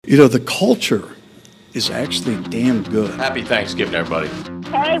You know, the culture is actually damn good. Happy Thanksgiving, everybody.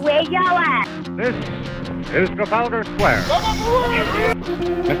 Hey, where y'all at? This is Trafalgar Square.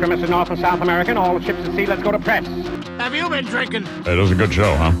 Mr. and Mrs. North and South American, all the ships at sea, let's go to press. Have you been drinking? It was a good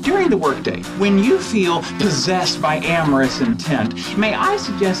show, huh? During the workday, when you feel possessed by amorous intent, may I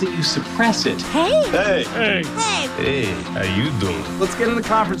suggest that you suppress it? Hey! Hey! Hey, how you doing? Let's get in the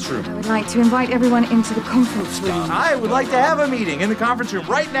conference room. I would like to invite everyone into the conference room. I would like to have a meeting in the conference room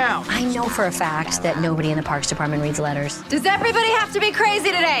right now. I know for a fact that nobody in the Parks Department reads letters. Does everybody have to be crazy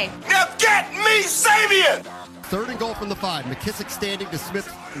today? Now get me Sabian! 3rd and goal from the 5. McKissick standing to Smith's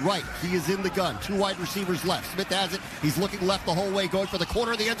right. He is in the gun. 2 wide receivers left. Smith has it. He's looking left the whole way, going for the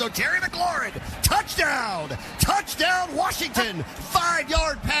corner of the end zone. Terry McLaurin. Touchdown! Touchdown, Washington!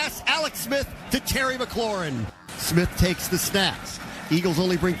 5-yard pass, Alex Smith to Terry McLaurin. Smith takes the snaps. Eagles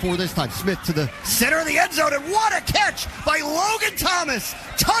only bring 4 this time. Smith to the center of the end zone, and what a catch by Logan Thomas!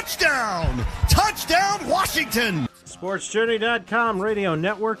 Touchdown! Touchdown, Washington! SportsJourney.com radio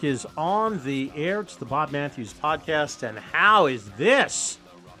network is on the air. It's the Bob Matthews podcast. And how is this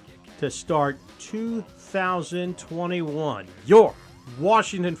to start 2021? Your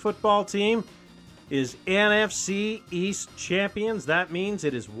Washington football team is NFC East champions. That means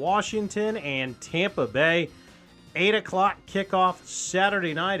it is Washington and Tampa Bay. 8 o'clock kickoff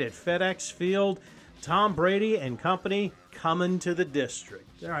Saturday night at FedEx Field. Tom Brady and company coming to the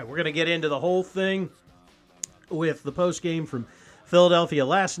district. All right, we're going to get into the whole thing with the postgame from Philadelphia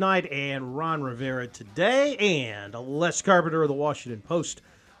last night and Ron Rivera today. And Les Carpenter of the Washington Post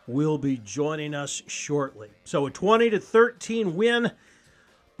will be joining us shortly. So a 20-13 win.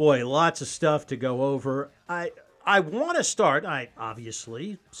 Boy, lots of stuff to go over. I want to start,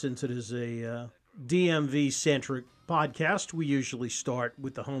 obviously, since it is a DMV-centric podcast, we usually start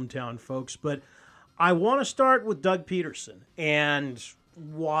with the hometown folks, but I want to start with Doug Peterson and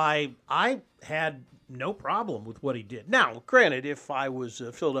why I had no problem with what he did. Now, granted, if I was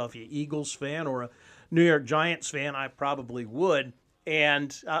a Philadelphia Eagles fan or a New York Giants fan, I probably would.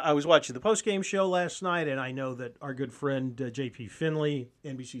 And I was watching the postgame show last night, and I know that our good friend J.P. Finley,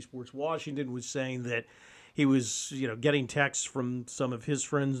 NBC Sports Washington, was saying that he was, getting texts from some of his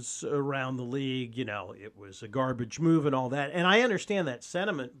friends around the league. It was a garbage move and all that. And I understand that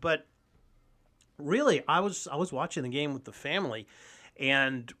sentiment, but really, I was watching the game with the family.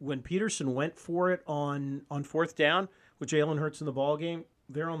 And when Peterson went for it on 4th down with Jalen Hurts in the ballgame,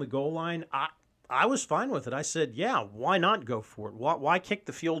 there on the goal line, I was fine with it. I said, yeah, why not go for it? Why kick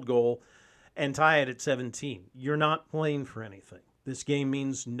the field goal and tie it at 17? You're not playing for anything. This game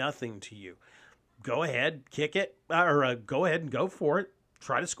means nothing to you. Go ahead, kick it, or go ahead and go for it.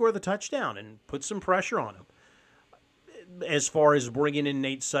 Try to score the touchdown and put some pressure on him. As far as bringing in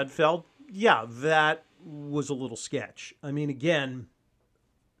Nate Sudfeld, yeah, that was a little sketch. I mean, again,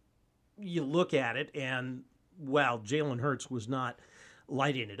 you look at it, and while Jalen Hurts was not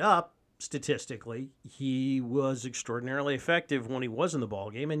lighting it up statistically, he was extraordinarily effective when he was in the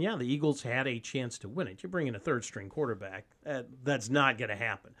ballgame. And, yeah, the Eagles had a chance to win it. You bring in a third-string quarterback, that's not going to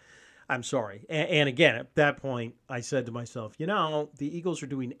happen. I'm sorry. And, again, at that point, I said to myself, the Eagles are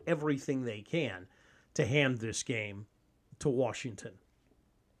doing everything they can to hand this game to Washington.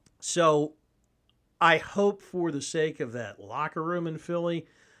 So I hope for the sake of that locker room in Philly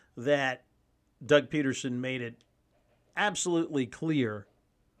that Doug Peterson made it absolutely clear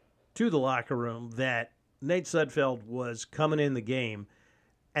to the locker room that Nate Sudfeld was coming in the game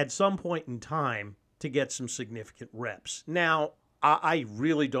at some point in time to get some significant reps. Now, I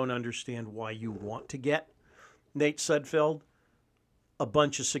really don't understand why you want to get Nate Sudfeld a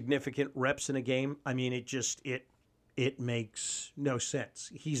bunch of significant reps in a game. I mean, it makes no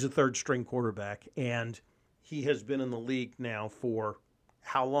sense. He's a third-string quarterback, and he has been in the league now for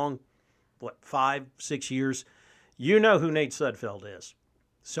how long? 5, 6 years? You know who Nate Sudfeld is.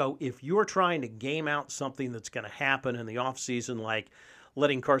 So if you're trying to game out something that's going to happen in the offseason, like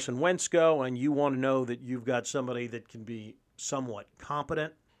letting Carson Wentz go, and you want to know that you've got somebody that can be somewhat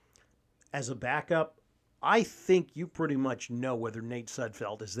competent as a backup, I think you pretty much know whether Nate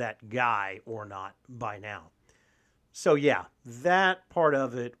Sudfeld is that guy or not by now. So, yeah, that part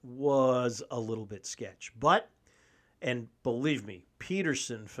of it was a little bit sketch. But, and believe me,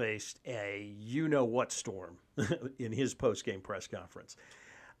 Peterson faced a you-know-what storm in his post-game press conference.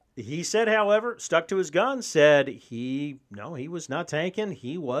 He said, however, stuck to his guns, said he was not tanking.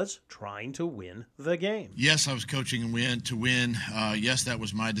 He was trying to win the game. Yes, I was coaching to win. Yes, that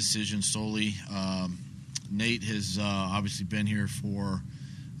was my decision solely. Nate has obviously been here for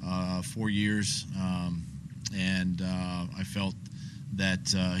 4 years. And I felt that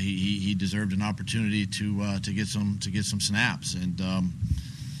he deserved an opportunity to get some snaps, and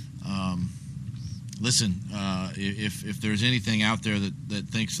listen, if there's anything out there that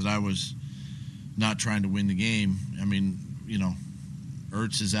thinks that I was not trying to win the game, I mean,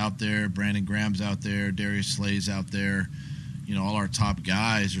 Ertz is out there, Brandon Graham's out there, Darius Slay's out there. All our top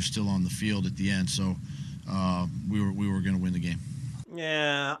guys are still on the field at the end. So we were going to win the game.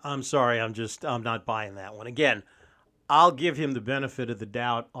 Yeah, I'm sorry. I'm not buying that one. Again, I'll give him the benefit of the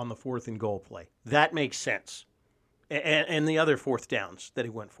doubt on the 4th and goal play. That makes sense. And the other 4th downs that he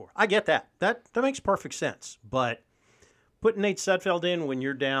went for. I get that. That makes perfect sense. But putting Nate Sudfeld in when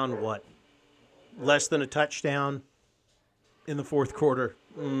you're down, less than a touchdown in the 4th quarter,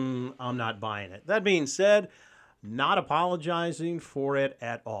 I'm not buying it. That being said, not apologizing for it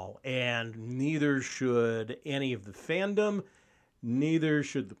at all. And neither should any of the fandom, neither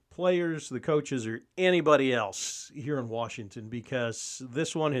should the players, the coaches, or anybody else here in Washington, because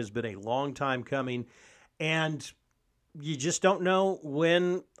this one has been a long time coming, and you just don't know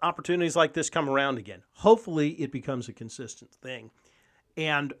when opportunities like this come around again. Hopefully it becomes a consistent thing.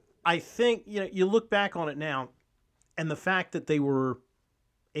 And I think, you look back on it now, and the fact that they were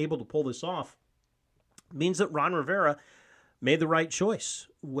able to pull this off means that Ron Rivera made the right choice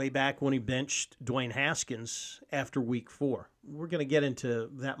way back when he benched Dwayne Haskins after week 4. We're going to get into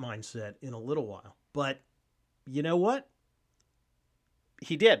that mindset in a little while. But you know what?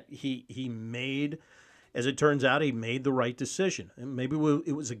 He did. He made, as it turns out, he made the right decision. And maybe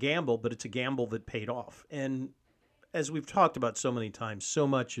it was a gamble, but it's a gamble that paid off. And as we've talked about so many times, so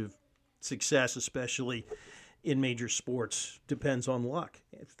much of success, especially in major sports, depends on luck.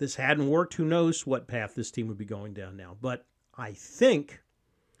 If this hadn't worked, who knows what path this team would be going down now. But I think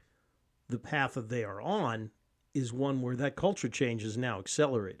the path that they are on is one where that culture change is now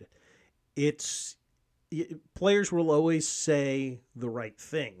accelerated. Players will always say the right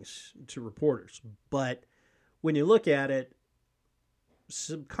things to reporters, but when you look at it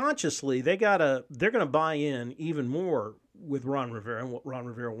subconsciously, they're going to buy in even more with Ron Rivera and what Ron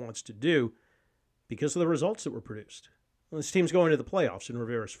Rivera wants to do because of the results that were produced. This team's going to the playoffs in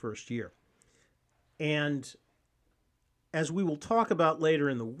Rivera's first year. And as we will talk about later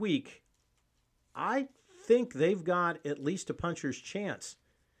in the week, I think they've got at least a puncher's chance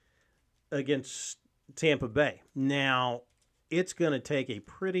against Tampa Bay. Now, it's going to take a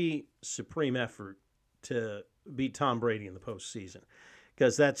pretty supreme effort to beat Tom Brady in the postseason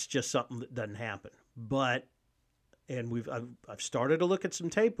because that's just something that doesn't happen. And I've started to look at some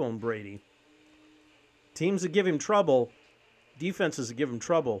tape on Brady. Teams that give him trouble, defenses that give him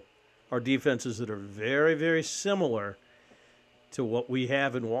trouble, are defenses that are very, very similar to what we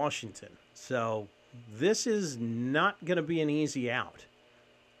have in Washington. So this is not going to be an easy out.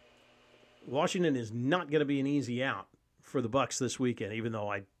 Washington is not going to be an easy out for the Bucs this weekend, even though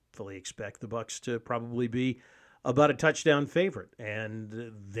I fully expect the Bucs to probably be about a touchdown favorite,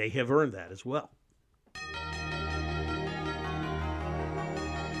 and they have earned that as well.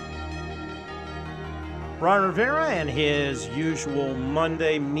 Ron Rivera and his usual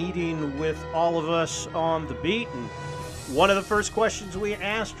Monday meeting with all of us on the beat. And one of the first questions we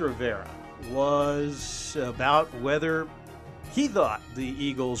asked Rivera was about whether he thought the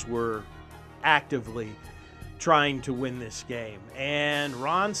Eagles were actively trying to win this game. And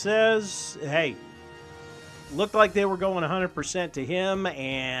Ron says, hey, looked like they were going 100% to him,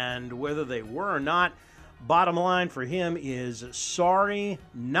 and whether they were or not, bottom line for him is sorry,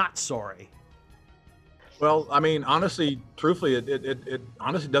 not sorry. Well, I mean, honestly, truthfully, it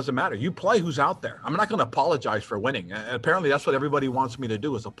honestly doesn't matter. You play who's out there. I'm not going to apologize for winning. And apparently that's what everybody wants me to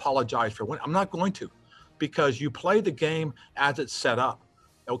do is apologize for winning. I'm not going to, because you play the game as it's set up,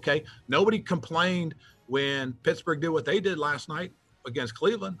 okay? Nobody complained when Pittsburgh did what they did last night against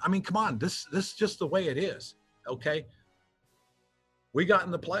Cleveland. I mean, come on, this is just the way it is, okay? We got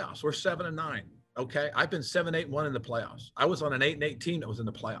in the playoffs. We're 7-9, okay? I've been 7-8-1 in the playoffs. I was on an 8-8 team that was in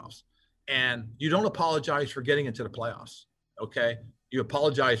the playoffs. And you don't apologize for getting into the playoffs, okay? You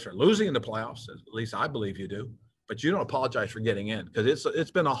apologize for losing in the playoffs, at least I believe you do, but you don't apologize for getting in because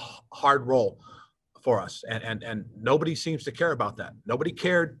it's been a hard roll for us, and nobody seems to care about that. Nobody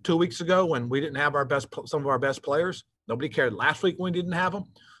cared 2 weeks ago when we didn't have some of our best players. Nobody cared last week when we didn't have them.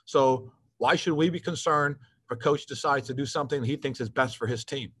 So why should we be concerned if a coach decides to do something he thinks is best for his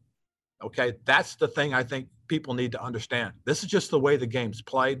team? Okay, that's the thing I think people need to understand. This is just the way the game's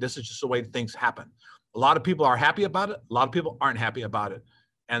played. This is just the way things happen. A lot of people are happy about it. A lot of people aren't happy about it.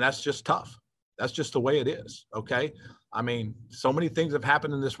 And that's just tough. That's just the way it is, okay? I mean, so many things have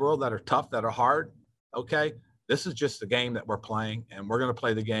happened in this world that are tough, that are hard, okay? This is just the game that we're playing, and we're going to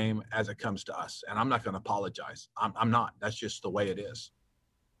play the game as it comes to us. And I'm not going to apologize. I'm not. That's just the way it is.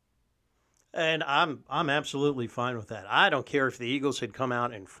 And I'm absolutely fine with that. I don't care if the Eagles had come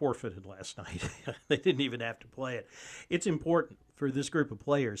out and forfeited last night. They didn't even have to play it. It's important for this group of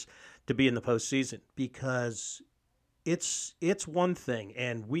players to be in the postseason because it's one thing,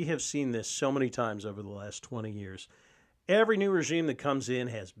 and we have seen this so many times over the last 20 years. Every new regime that comes in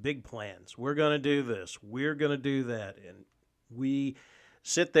has big plans. We're going to do this. We're going to do that. And we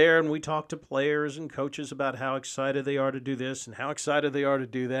sit there and we talk to players and coaches about how excited they are to do this and how excited they are to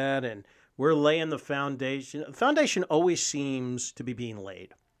do that. And we're laying the foundation. The foundation always seems to be being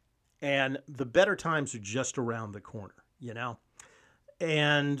laid. And the better times are just around the corner, you know?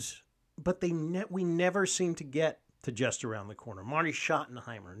 But we never seem to get to just around the corner. Marty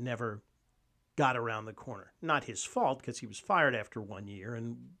Schottenheimer never got around the corner. Not his fault because he was fired after 1 year,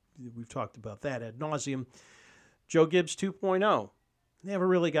 and we've talked about that ad nauseum. Joe Gibbs 2.0 never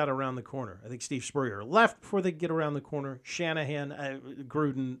really got around the corner. I think Steve Spurrier left before they get around the corner. Shanahan,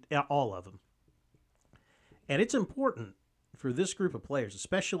 Gruden, all of them. And it's important for this group of players,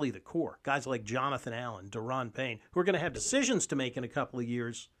 especially the core, guys like Jonathan Allen, Daron Payne, who are going to have decisions to make in a couple of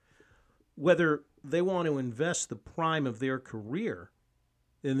years, whether they want to invest the prime of their career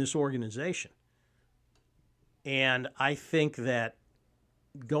in this organization. And I think that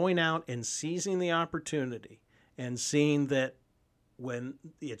going out and seizing the opportunity and seeing that when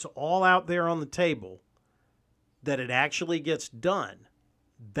it's all out there on the table, that it actually gets done,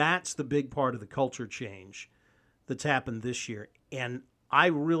 that's the big part of the culture change that's happened this year. And I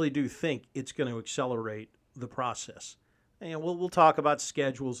really do think it's going to accelerate the process. And we'll talk about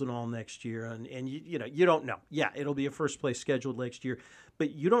schedules and all next year. And you don't know. Yeah, it'll be a first place scheduled next year.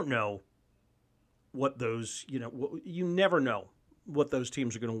 But you don't know what those, you never know what those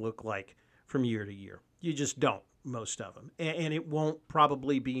teams are going to look like from year to year. You just don't, most of them. And it won't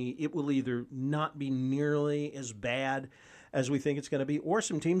probably be, it will either not be nearly as bad as we think it's going to be, or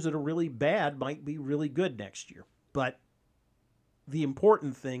some teams that are really bad might be really good next year. But the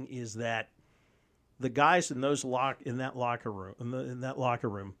important thing is that the guys in that locker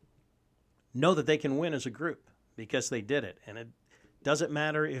room know that they can win as a group because they did it. And it doesn't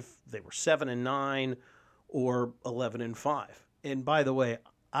matter if they were 7-9 or 11-5. And by the way,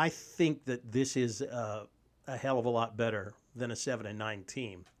 I think that this is a hell of a lot better than a 7-9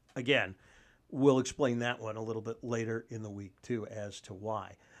 team. Again, we'll explain that one a little bit later in the week too as to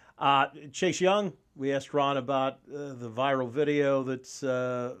why. Chase Young, we asked Ron about the viral video that's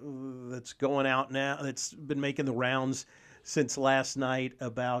going out now, that's been making the rounds since last night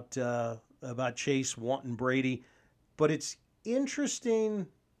about Chase wanting Brady. But it's interesting,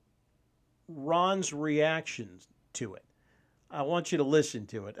 Ron's reaction to it. I want you to listen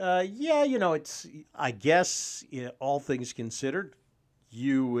to it. It's, I guess, all things considered,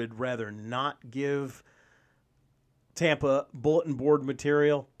 you would rather not give Tampa bulletin board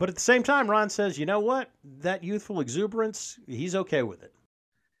material. But at the same time, Ron says, you know what? That youthful exuberance, he's okay with it.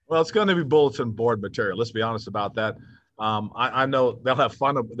 Well, it's going to be bulletin board material. Let's be honest about that. I know they'll have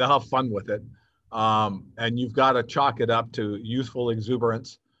fun with it. And you've got to chalk it up to youthful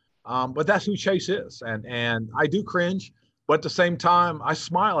exuberance. But that's who Chase is. And I do cringe, but at the same time, I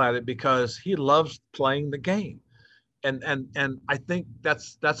smile at it because he loves playing the game. And I think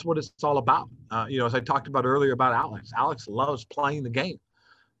that's what it's all about. As I talked about earlier about Alex. Alex loves playing the game.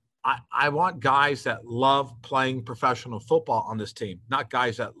 I want guys that love playing professional football on this team, not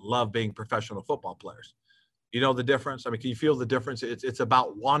guys that love being professional football players. You know the difference? I mean, can you feel the difference? It's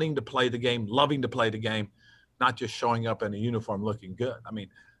about wanting to play the game, loving to play the game, not just showing up in a uniform looking good. I mean,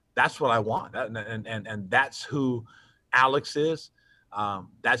 that's what I want. And that's who Alex is.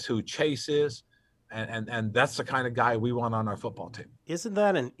 That's who Chase is. And that's the kind of guy we want on our football team. Isn't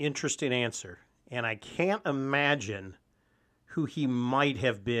that an interesting answer? And I can't imagine who he might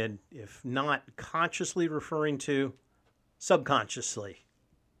have been, if not consciously referring to, subconsciously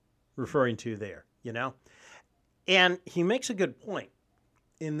referring to there, And he makes a good point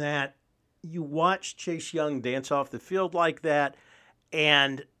in that you watch Chase Young dance off the field like that,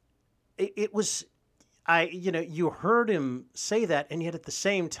 and it was, you heard him say that, and yet at the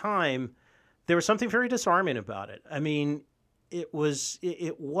same time, there was something very disarming about it. I mean, it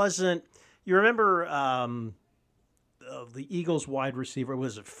wasn't, you remember the Eagles wide receiver,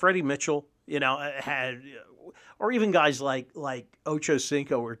 was it Freddie Mitchell, had, or even guys like Ocho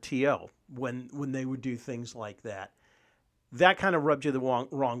Cinco or T.O., when they would do things like that. That kind of rubbed you the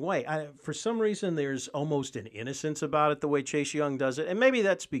wrong way. For some reason, there's almost an innocence about it, the way Chase Young does it. And maybe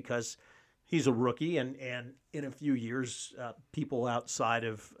that's because he's a rookie, and in a few years, people outside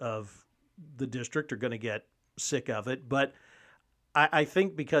of the district are going to get sick of it. But I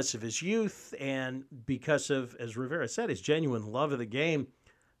think because of his youth and because of, as Rivera said, his genuine love of the game,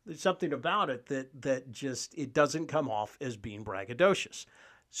 There's something about it that just, it doesn't come off as being braggadocious.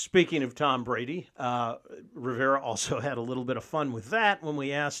 Speaking of Tom Brady, Rivera also had a little bit of fun with that when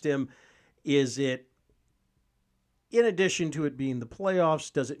we asked him, is it, in addition to it being the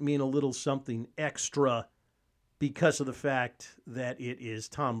playoffs, does it mean a little something extra because of the fact that it is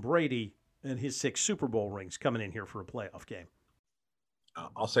Tom Brady and his 6 Super Bowl rings coming in here for a playoff game?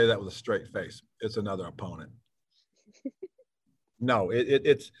 I'll say that with a straight face. It's another opponent. No,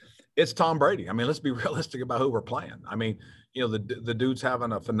 it's Tom Brady. I mean, let's be realistic about who we're playing. I mean, you know, the dude's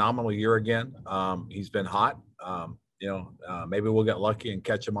having a phenomenal year again. He's been hot. Maybe we'll get lucky and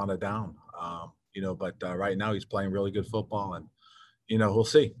catch him on a down. But right now he's playing really good football, and we'll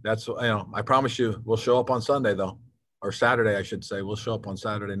see. That's I promise you, we'll show up on Sunday though, or Saturday, I should say. We'll show up on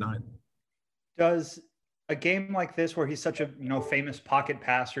Saturday night. Does a game like this, where he's such a famous pocket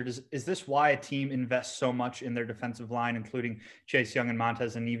passer, is this why a team invests so much in their defensive line, including Chase Young and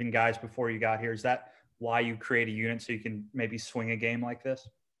Montez, and even guys before you got here? Is that why you create a unit so you can maybe swing a game like this?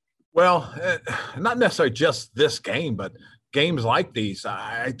 Well, not necessarily just this game, but games like these.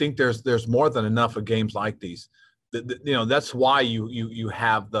 I think there's more than enough of games like these. That's why you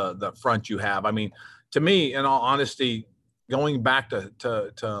have the front you have. I mean, to me, in all honesty, going back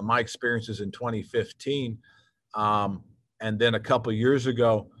to my experiences in 2015, and then a couple of years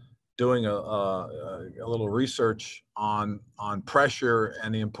ago, doing a little research on pressure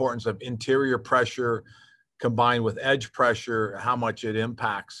and the importance of interior pressure combined with edge pressure, how much it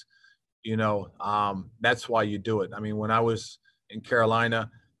impacts. That's why you do it. I mean, when I was in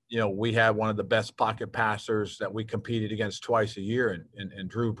Carolina, we had one of the best pocket passers that we competed against twice a year, in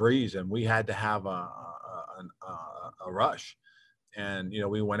Drew Brees, and we had to have a rush. And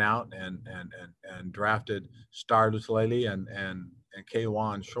we went out and drafted Star Lutulele and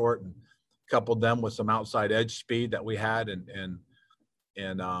K'Wan Short, and coupled them with some outside edge speed that we had, and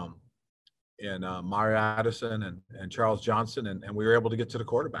Mario Addison and Charles Johnson, and we were able to get to the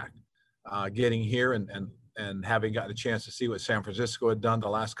quarterback. Getting here and having gotten a chance to see what San Francisco had done the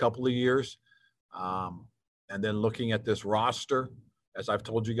last couple of years, and then looking at this roster, as I've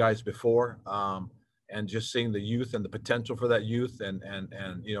told you guys before, and just seeing the youth and the potential for that youth, and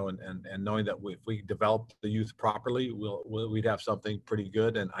knowing that if we develop the youth properly, we'd have something pretty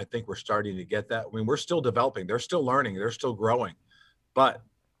good. And I think we're starting to get that. I mean, we're still developing, they're still learning, they're still growing, but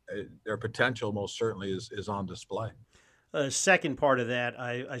their potential most certainly is on display. Second part of that,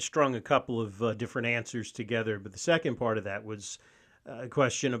 I strung a couple of different answers together, but the second part of that was a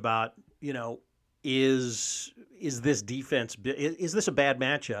question about, is this defense, is this a bad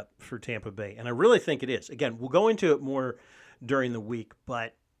matchup for Tampa Bay? And I really think it is. Again, we'll go into it more during the week,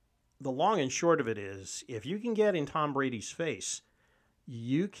 but the long and short of it is, if you can get in Tom Brady's face,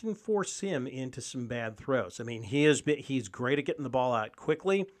 you can force him into some bad throws. I mean, he's great at getting the ball out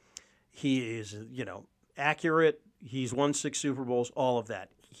quickly. He is, accurate. He's won 6 Super Bowls, all of that.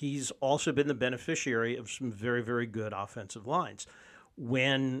 He's also been the beneficiary of some very, very good offensive lines.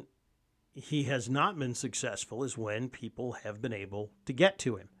 When he has not been successful is when people have been able to get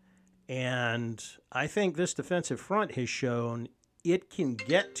to him. And I think this defensive front has shown it can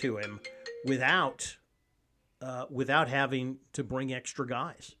get to him without having to bring extra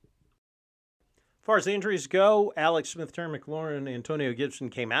guys. As far as the injuries go, Alex Smith, Terry McLaurin, Antonio Gibson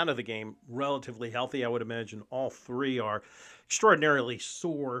came out of the game relatively healthy. I would imagine all 3 are extraordinarily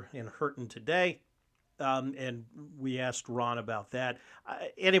sore and hurting today. And we asked Ron about that.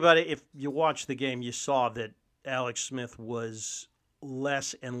 If you watched the game, you saw that Alex Smith was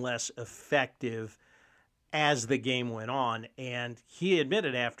less and less effective as the game went on. And he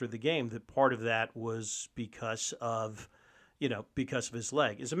admitted after the game that part of that was because of his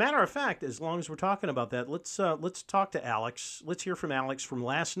leg. As a matter of fact, as long as we're talking about that, let's talk to Alex. Let's hear from Alex from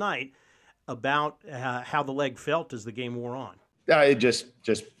last night about how the leg felt as the game wore on. Yeah, it just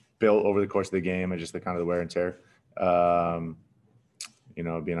built over the course of the game, and just the kind of the wear and tear.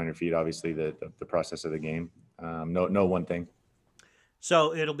 Being on your feet, obviously the process of the game. No one thing.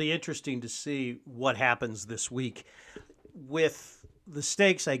 So it'll be interesting to see what happens this week with the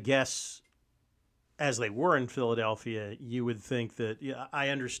stakes, I guess, as they were in Philadelphia. You would think that, I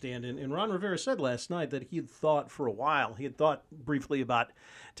understand. And Ron Rivera said last night that he had thought for a while, he had thought briefly about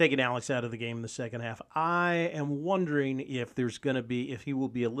taking Alex out of the game in the second half. I am wondering if if he will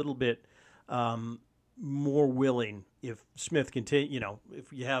be a little bit more willing if Smith continue,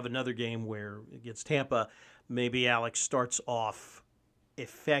 if you have another game where against Tampa, maybe Alex starts off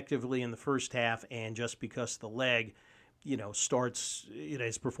effectively in the first half, and just because the leg, starts,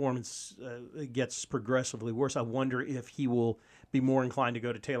 his performance gets progressively worse. I wonder if he will be more inclined to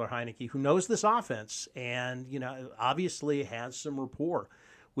go to Taylor Heineke, who knows this offense and, obviously has some rapport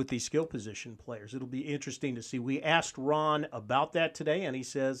with these skill position players. It'll be interesting to see. We asked Ron about that today, and he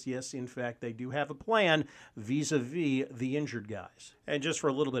says, yes, in fact, they do have a plan vis-a-vis the injured guys. And just for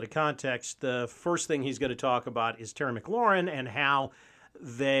a little bit of context, the first thing he's going to talk about is Terry McLaurin and how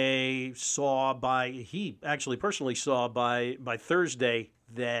he actually personally saw by Thursday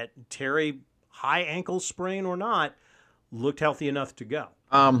that Terry, high ankle sprain or not, looked healthy enough to go.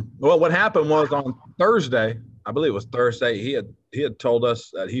 Well, what happened was on Thursday, I believe it was Thursday, he had told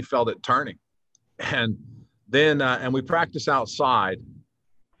us that he felt it turning. And then and we practiced outside.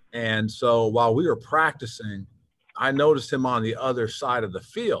 And so while we were practicing, I noticed him on the other side of the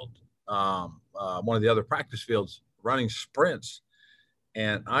field, one of the other practice fields, running sprints.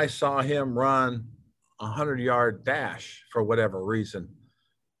 And I saw him run a 100-yard dash for whatever reason.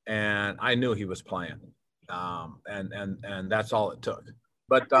 And I knew he was playing. And that's all it took.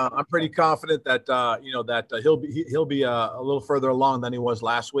 But I'm pretty confident that he'll be a little further along than he was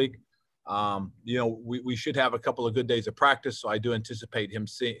last week. We should have a couple of good days of practice, so I do anticipate him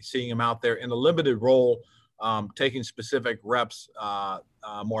seeing him out there in a limited role, taking specific reps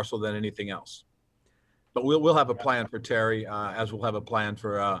more so than anything else. But we'll have a plan for Terry, as we'll have a plan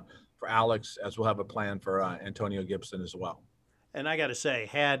for Alex, as we'll have a plan for Antonio Gibson as well. And I got to say,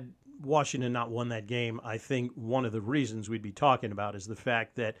 had Washington not won that game, I think one of the reasons we'd be talking about is the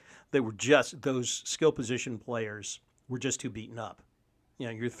fact that those skill position players were just too beaten up.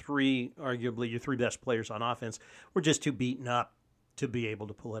 Arguably your three best players on offense were just too beaten up to be able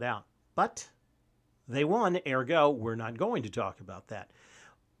to pull it out. But they won, ergo, we're not going to talk about that.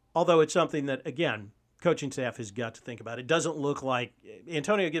 Although it's something that, again, coaching staff has got to think about. It doesn't look like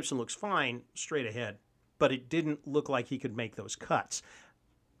Antonio Gibson looks fine straight ahead, but it didn't look like he could make those cuts.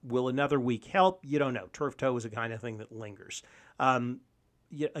 Will another week help? You don't know. Turf toe is the kind of thing that lingers.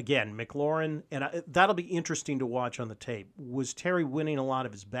 Again, McLaurin, and that'll be interesting to watch on the tape. Was Terry winning a lot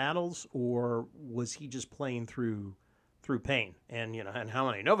of his battles, or was he just playing through pain? And and how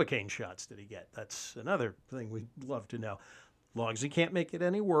many Novocaine shots did he get? That's another thing we'd love to know. As long as he can't make it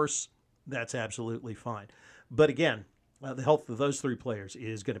any worse, that's absolutely fine. But again, the health of those three players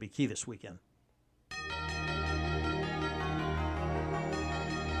is going to be key this weekend.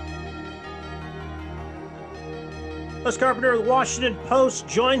 Les Carpenter of the Washington Post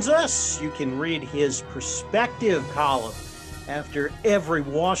joins us. You can read his perspective column after every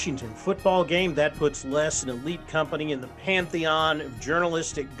Washington football game. That puts Les, an elite company, in the pantheon of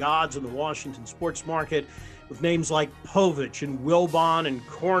journalistic gods in the Washington sports market, with names like Povich and Wilbon and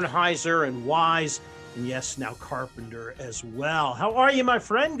Kornheiser and Wise, and yes, now Carpenter as well. How are you, my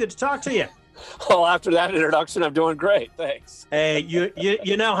friend? Good to talk to you. Well, after that introduction, I'm doing great. Thanks. Hey,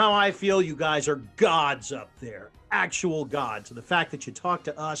 you know how I feel. You guys are gods up there. Actual gods. And the fact that you talk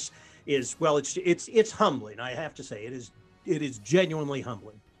to us is, well, it's humbling. I have to say, it is genuinely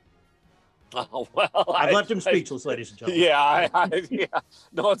humbling. Oh, well, I've left him speechless, ladies and gentlemen. Yeah,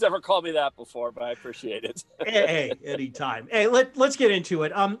 no one's ever called me that before, but I appreciate it. Hey, anytime. Hey, let's get into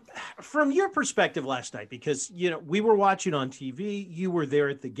it. From your perspective last night, because we were watching on TV, you were there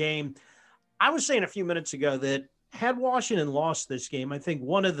at the game. I was saying a few minutes ago that had Washington lost this game, I think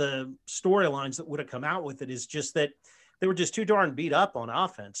one of the storylines that would have come out with it is just that they were just too darn beat up on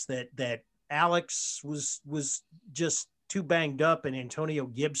offense, that Alex was just too banged up, and Antonio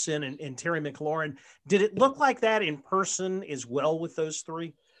Gibson and Terry McLaurin. Did it look like that in person as well with those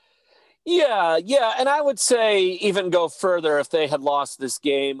three? Yeah. And I would say even go further if they had lost this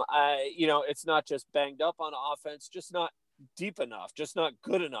game. It's not just banged up on offense, just not deep enough, just not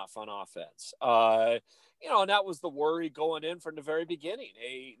good enough on offense. And that was the worry going in from the very beginning.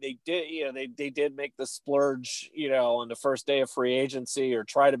 They did make the splurge, on the first day of free agency, or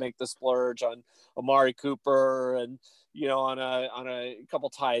try to make the splurge on Amari Cooper and, on a couple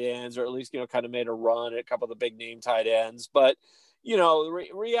tight ends, or at least, kind of made a run at a couple of the big name tight ends. But, the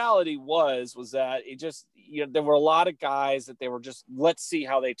reality was that it just, there were a lot of guys that they were just, let's see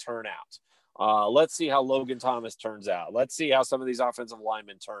how they turn out. Let's see how Logan Thomas turns out. Let's see how some of these offensive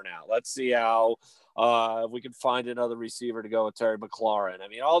linemen turn out. Let's see how we can find another receiver to go with Terry McLaurin. I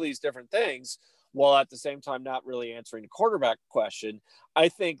mean, all these different things, while at the same time not really answering the quarterback question, I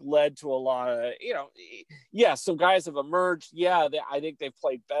think led to a lot of, some guys have emerged. Yeah, I think they've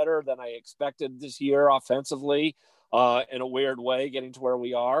played better than I expected this year offensively, in a weird way, getting to where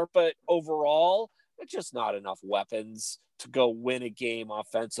we are. But overall, it's just not enough weapons to go win a game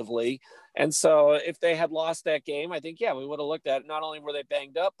offensively. And so if they had lost that game, I think, we would have looked at it. Not only were they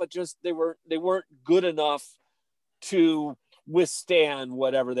banged up, but just they weren't good enough to withstand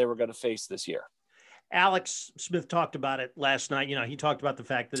whatever they were going to face this year. Alex Smith talked about it last night. He talked about the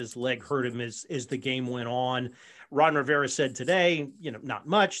fact that his leg hurt him as the game went on. Ron Rivera said today, not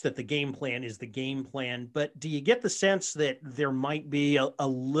much, that the game plan is the game plan. But do you get the sense that there might be a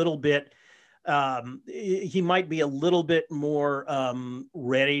little bit, he might be a little bit more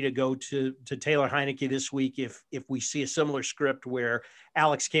ready to go to Taylor Heineke this week if we see a similar script where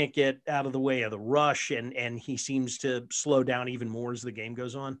Alex can't get out of the way of the rush and he seems to slow down even more as the game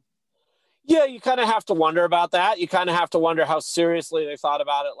goes on? Yeah, you kind of have to wonder about that. You kind of have to wonder how seriously they thought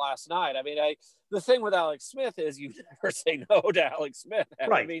about it last night. I mean, the thing with Alex Smith is you never say no to Alex Smith.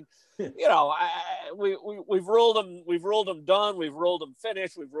 Right. I mean, we've ruled him done. We've ruled him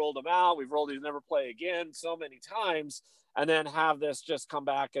finished. We've ruled him out. We've ruled he'll never play again so many times, and then have this just come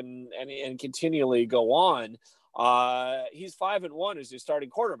back and continually go on. He's 5-1 as your starting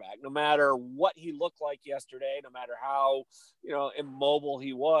quarterback, no matter what he looked like yesterday, no matter how, immobile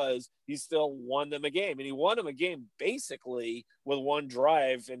he was, he still won them a game, and he won them a game basically with one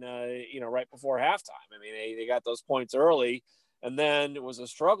drive in, right before halftime. I mean, they got those points early, and then it was a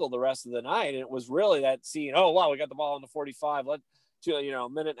struggle the rest of the night. And it was really that scene. Oh, wow, we got the ball on the 45. A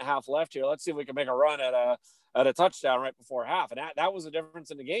minute and a half left here. Let's see if we can make a run at a touchdown right before half. And that was the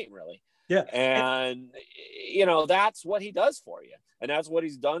difference in the game, really. Yeah. And, that's what he does for you. And that's what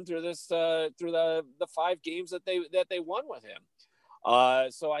he's done through this, through the 5 games that they won with him.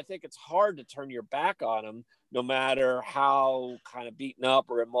 So I think it's hard to turn your back on him, no matter how kind of beaten up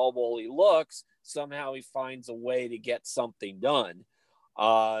or immobile he looks. Somehow he finds a way to get something done.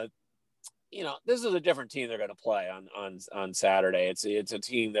 This is a different team they're going to play on Saturday. It's a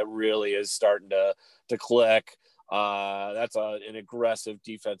team that really is starting to click. That's an aggressive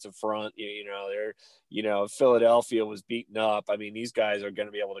defensive front. Philadelphia was beaten up. I mean, these guys are going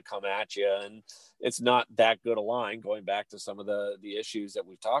to be able to come at you, and it's not that good a line, going back to some of the issues that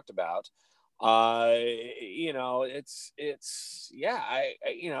we've talked about. It's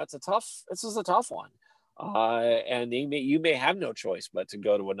a tough one. And you may have no choice but to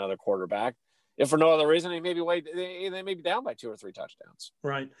go to another quarterback. If for no other reason, they may be down by 2 or 3 touchdowns.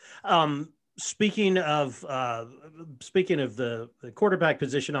 Right. Speaking of the quarterback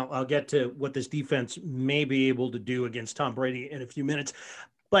position, I'll get to what this defense may be able to do against Tom Brady in a few minutes.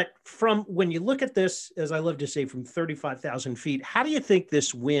 But from when you look at this, as I love to say, from 35,000 feet, how do you think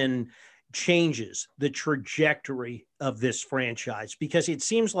this win changes the trajectory of this franchise? Because it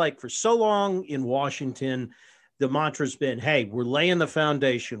seems like for so long in Washington, the mantra's been, hey, we're laying the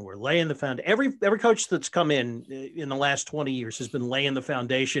foundation. We're laying the foundation. Every coach that's come in the last 20 years has been laying the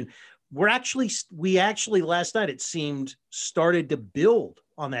foundation. We actually last night, it seemed, started to build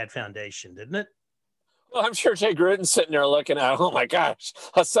on that foundation, didn't it? Well, I'm sure Jay Gruden's sitting there looking at, oh my gosh,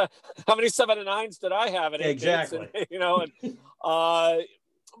 how many 7 and 9s did I have? Exactly.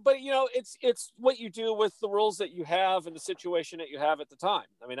 But it's what you do with the rules that you have and the situation that you have at the time.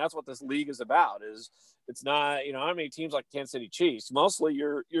 I mean, that's what this league is about. It's not, how many teams like Kansas City Chiefs, mostly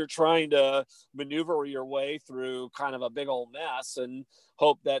you're trying to maneuver your way through kind of a big old mess and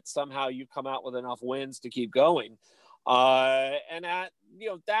hope that somehow you come out with enough wins to keep going. That's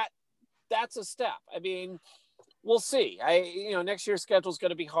a step. I mean, we'll see. Next year's schedule is going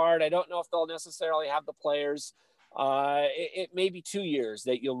to be hard. I don't know if they'll necessarily have the players. It may be 2 years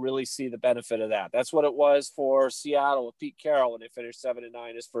that you'll really see the benefit of that. That's what it was for Seattle with Pete Carroll when they finished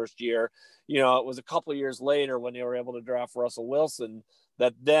 7-9 his first year. It was a couple of years later when they were able to draft Russell Wilson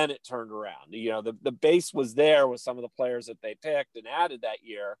that then it turned around. The base was there with some of the players that they picked and added that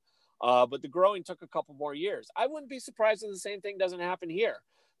year. But the growing took a couple more years. I wouldn't be surprised if the same thing doesn't happen here,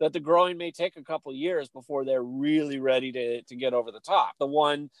 that the growing may take a couple of years before they're really ready to get over the top. The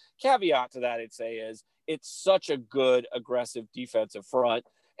one caveat to that, I'd say, is it's such a good, aggressive defensive front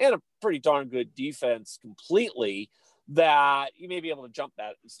and a pretty darn good defense completely that you may be able to jump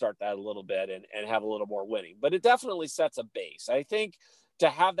that and start that a little bit and have a little more winning. But it definitely sets a base. I think to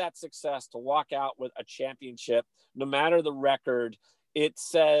have that success, to walk out with a championship, no matter the record, it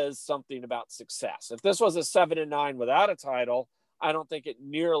says something about success. If this was a 7-9 without a title, I don't think it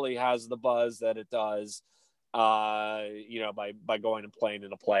nearly has the buzz that it does, by going and playing in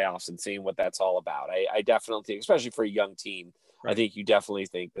the playoffs and seeing what that's all about. I definitely think, especially for a young team, right. I think you definitely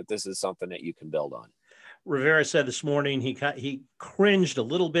think that this is something that you can build on. Rivera said this morning he cringed a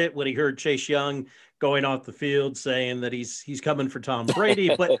little bit when he heard Chase Young going off the field saying that he's coming for Tom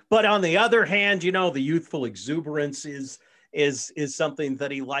Brady. but on the other hand, the youthful exuberance is something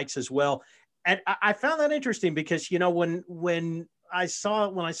that he likes as well. And I found that interesting because, when I saw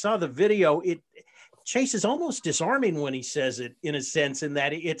the video, Chase is almost disarming when he says it, in a sense, in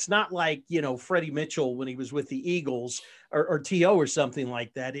that it's not like, Freddie Mitchell when he was with the Eagles or T.O. or something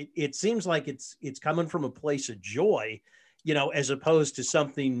like that. It seems like it's coming from a place of joy, as opposed to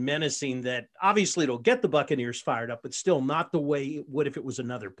something menacing that obviously it'll get the Buccaneers fired up, but still not the way it would if it was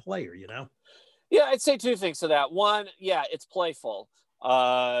another player, Yeah, I'd say two things to that. One, yeah, it's playful.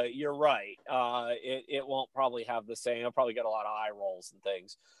 You're right. It won't probably have the same. It'll probably get a lot of eye rolls and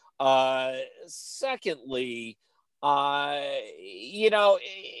things. Secondly, I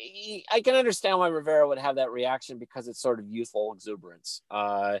can understand why Rivera would have that reaction because it's sort of youthful exuberance.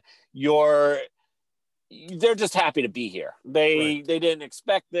 They're just happy to be here. They didn't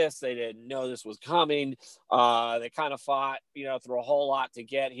expect this. They didn't know this was coming. They kind of fought, through a whole lot to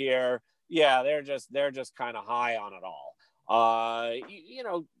get here. Yeah, they're just kind of high on it all.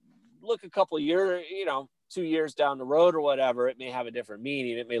 Look a couple of years, 2 years down the road or whatever, it may have a different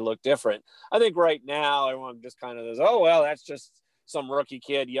meaning. It may look different. I think right now everyone just kind of says, oh, well, that's just some rookie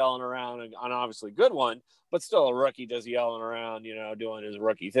kid yelling around, an obviously good one, but still a rookie just yelling around, doing his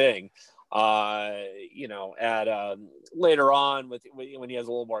rookie thing. Later on when he has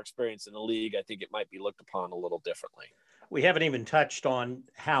a little more experience in the league, I think it might be looked upon a little differently. We haven't even touched on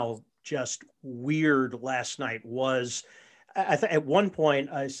how just weird last night was. At one point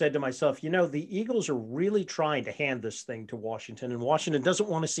I said to myself, the Eagles are really trying to hand this thing to Washington, and Washington doesn't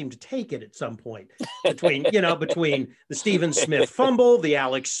want to seem to take it at some point between the Stephen Smith fumble, the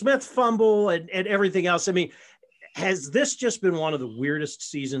Alex Smith fumble, and everything else. I mean, has this just been one of the weirdest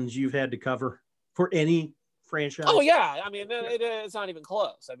seasons you've had to cover for any franchise? Oh yeah. I mean, it's not even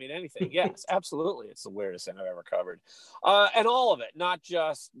close. I mean, anything. Yes, absolutely. It's the weirdest thing I've ever covered. And all of it, not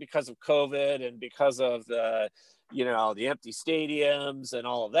just because of COVID and because of the empty stadiums and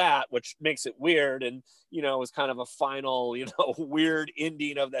all of that, which makes it weird. And, it was kind of a final, weird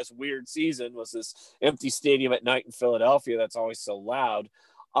ending of this weird season was this empty stadium at night in Philadelphia. That's always so loud.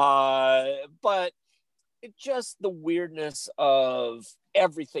 But it just the weirdness of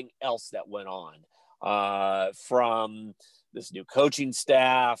everything else that went on, from this new coaching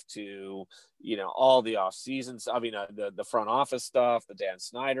staff to, all the off seasons. I mean, the front office stuff, the Dan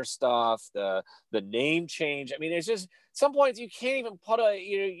Snyder stuff, the name change. I mean, it's just some points you can't even put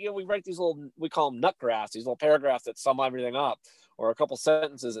we write these we call them nut graphs, these little paragraphs that sum everything up, or a couple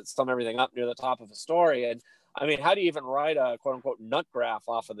sentences that sum everything up near the top of a story. And I mean, how do you even write a quote unquote nut graph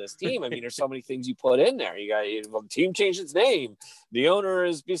off of this team? I mean, there's so many things you put in there. The team changed its name. The owner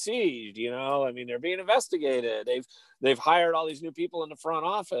is besieged, I mean, they're being investigated. They've hired all these new people in the front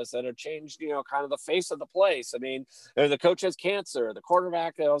office that have changed, kind of the face of the place. I mean, the coach has cancer. The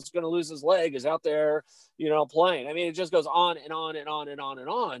quarterback that was going to lose his leg is out there, playing. I mean, it just goes on and on and on and on and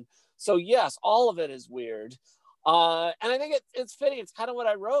on. So yes, all of it is weird. And I think it's fitting. It's kind of what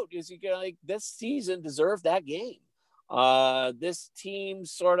I wrote is this season deserved that game. This team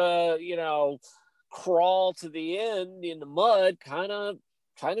sort of, crawl to the end in the mud, kind of,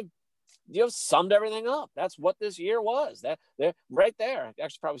 summed everything up. That's what this year was. That they're right there. I'm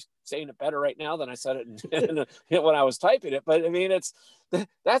actually probably saying it better right now than I said it when I was typing it. But I mean, that's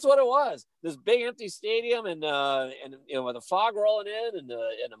what it was. This big empty stadium and with the fog rolling in and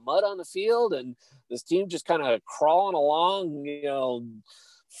the mud on the field, and this team just kind of crawling along,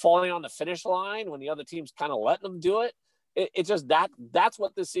 falling on the finish line when the other team's kind of letting them do it. It's just that's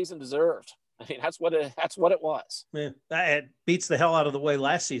what this season deserved. I mean, that's what it was. Yeah, it beats the hell out of the way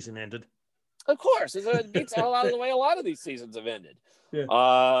last season ended. Of course, it beats the hell out of the way a lot of these seasons have ended.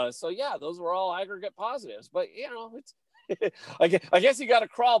 Yeah. So yeah, those were all aggregate positives. But it's I guess you got to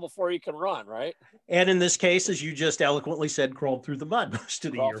crawl before you can run, right? And in this case, as you just eloquently said, crawled through the mud most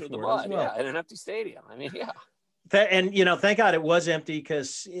of the year. Through the mud, yeah, in an empty stadium. I mean, yeah. And, thank God it was empty,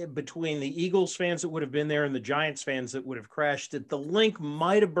 because between the Eagles fans that would have been there and the Giants fans that would have crashed it, the link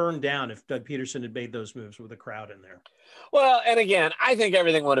might have burned down if Doug Peterson had made those moves with a crowd in there. Well, and again, I think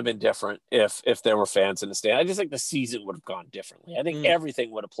everything would have been different if there were fans in the stand. I just think the season would have gone differently. I think everything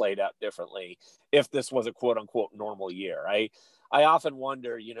would have played out differently if this was a quote unquote normal year. I often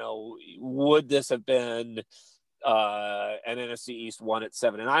wonder, would this have been an NFC East won at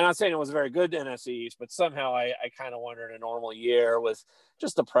 7-9. I'm not saying it was a very good NFC East, but somehow I kind of wonder in a normal year with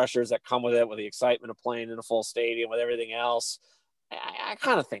just the pressures that come with it, with the excitement of playing in a full stadium, with everything else, I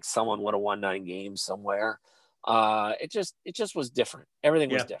kind of think someone would have won 9 games somewhere. It just was different.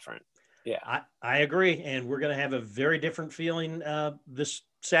 Everything was different. Yeah, I agree. And we're going to have a very different feeling this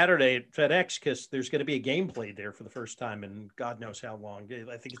Saturday at FedEx, because there's going to be a game played there for the first time in God knows how long.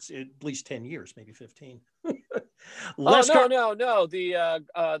 I think it's at least 10 years, maybe 15. No.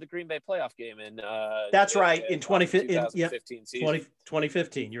 The Green Bay playoff game in. That's right. In 2015 season.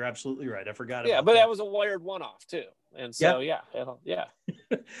 2015. You're absolutely right. I forgot. Yeah, about but that was a wired one-off too, and so yeah.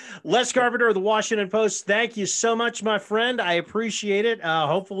 Les Carpenter of the Washington Post. Thank you so much, my friend. I appreciate it.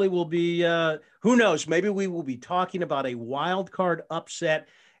 Hopefully, we'll be. Who knows? Maybe we will be talking about a wild card upset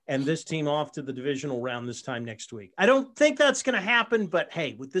and this team off to the divisional round this time next week. I don't think that's going to happen, but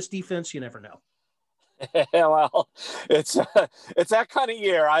hey, with this defense, you never know. Well, it's that kind of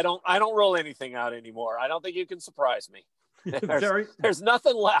year. I don't roll anything out anymore. I don't think you can surprise me. There's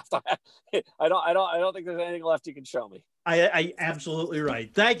nothing left. I don't think there's anything left you can show me. I absolutely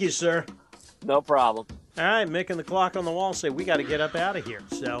right. Thank you, sir. No problem. All right, Mick and the clock on the wall say we got to get up out of here.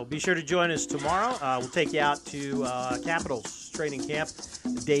 So be sure to join us tomorrow. We'll take you out to Capitals training camp,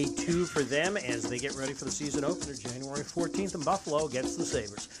 day 2 for them as they get ready for the season opener, January 14th in Buffalo against the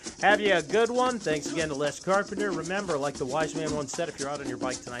Sabres. Have you a good one. Thanks again to Les Carpenter. Remember, like the wise man once said, if you're out on your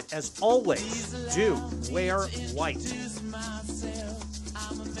bike tonight, as always, do wear white.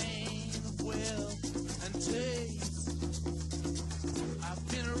 I've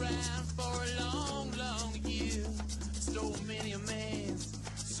been around for a long, long year. So many a man's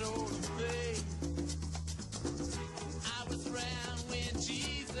soul.